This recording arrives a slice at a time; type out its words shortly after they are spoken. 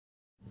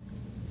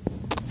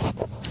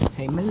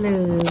Hey my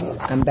loves,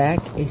 I'm back.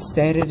 It's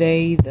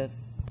Saturday the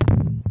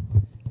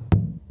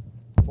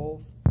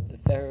 4th, the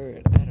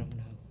 3rd, I don't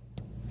know.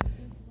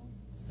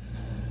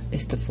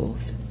 It's the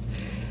 4th.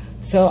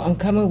 So I'm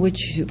coming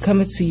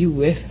to you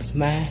with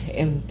my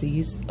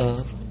empties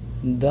of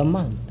the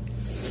month.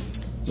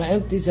 My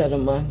empties of the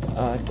month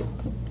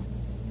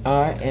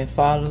are and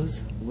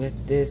follows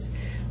with this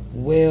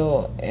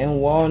Well at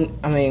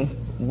Walgreens,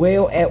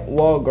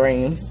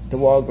 the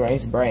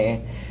Walgreens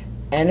brand,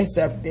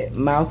 antiseptic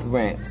mouth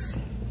rinse.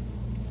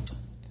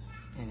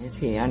 And it's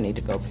here. I need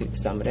to go pick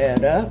some of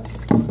that up.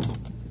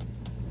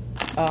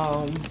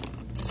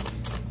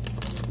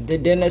 The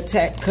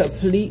Denatech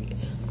Complete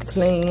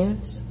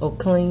Cleanse or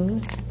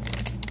Clean.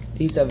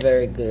 These are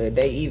very good.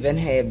 They even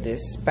have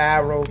this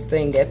spiral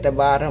thing at the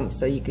bottom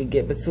so you can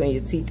get between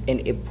your teeth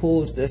and it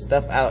pulls the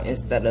stuff out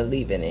instead of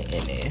leaving it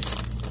in there.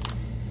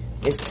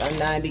 It's a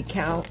 90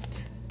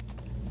 count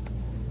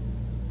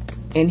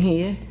in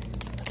here.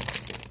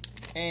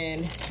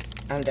 And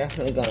I'm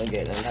definitely going to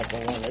get another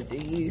one of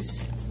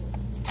these.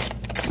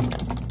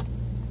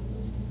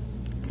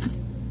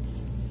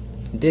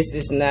 This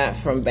is not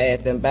from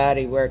Bath and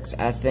Body Works.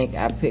 I think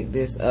I picked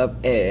this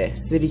up at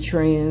City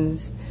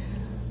Trends.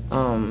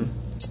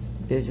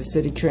 There's a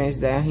City Trends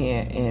down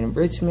here in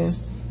Richmond.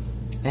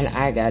 And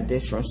I got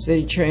this from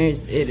City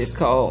Trends. It is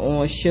called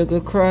Orange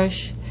Sugar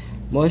Crush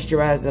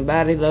Moisturizing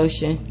Body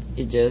Lotion.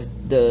 It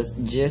just does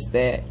just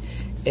that.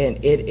 And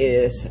it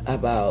is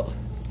about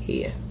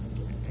here.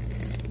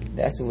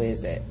 That's where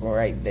it's at,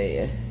 right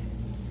there.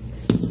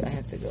 So I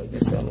have to go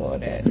get some more of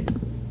that.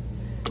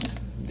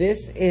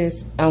 This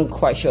is, I'm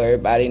quite sure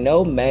everybody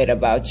know, Mad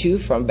About You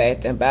from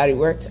Bath and Body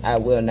Works. I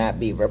will not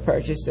be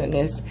repurchasing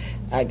this.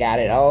 I got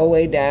it all the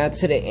way down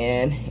to the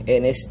end,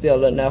 and it's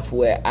still enough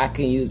where I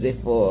can use it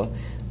for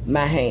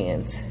my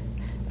hands.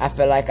 I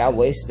feel like I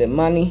wasted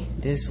money.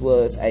 This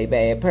was a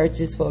bad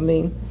purchase for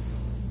me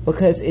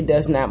because it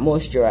does not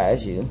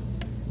moisturize you.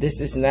 This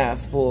is not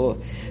for,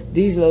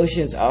 these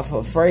lotions are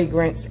for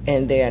fragrance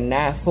and they are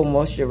not for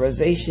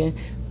moisturization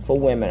for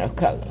women of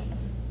color.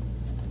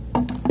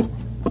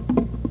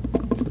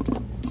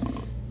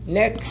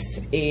 Next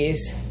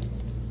is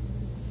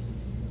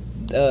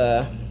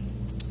the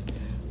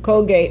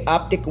Colgate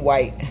Optic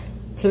White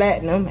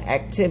Platinum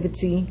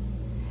Activity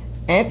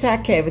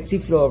Anti-Cavity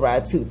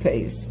Fluoride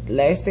Toothpaste.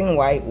 Lasting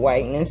white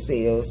whitening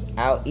seals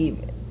out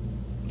even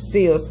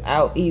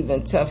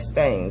tough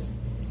stains.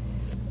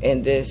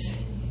 And this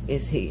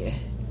is here.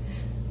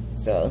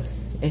 So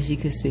as you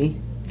can see,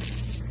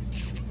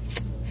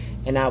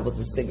 and I was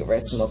a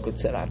cigarette smoker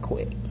till I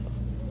quit.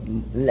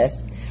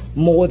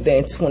 More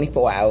than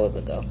 24 hours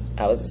ago,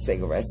 I was a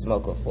cigarette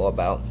smoker for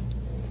about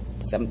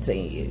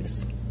 17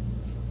 years.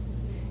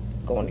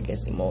 Going to get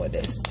some more of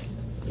this.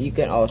 You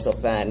can also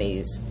find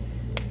these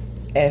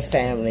at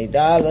Family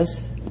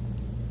Dollars.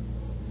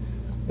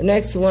 The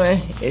next one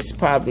is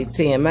probably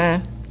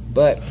TMI,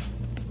 but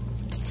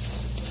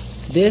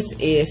this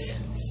is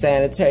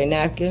sanitary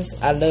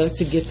napkins. I love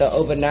to get the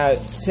overnight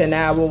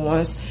 10-hour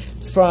ones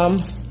from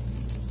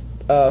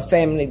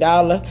Family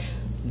Dollar.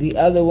 The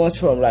other ones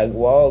from like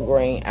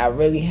Walgreens, I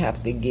really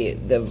have to get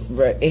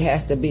it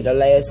has to be the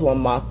last one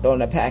marked on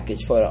the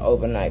package for the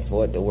overnight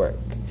for it to work.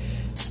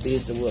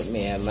 These are what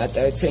me and my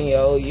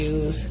 13-year-old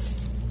use.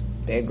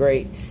 They're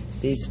great.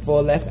 These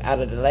 4 left out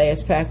of the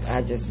last pack.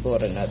 I just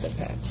bought another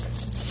pack.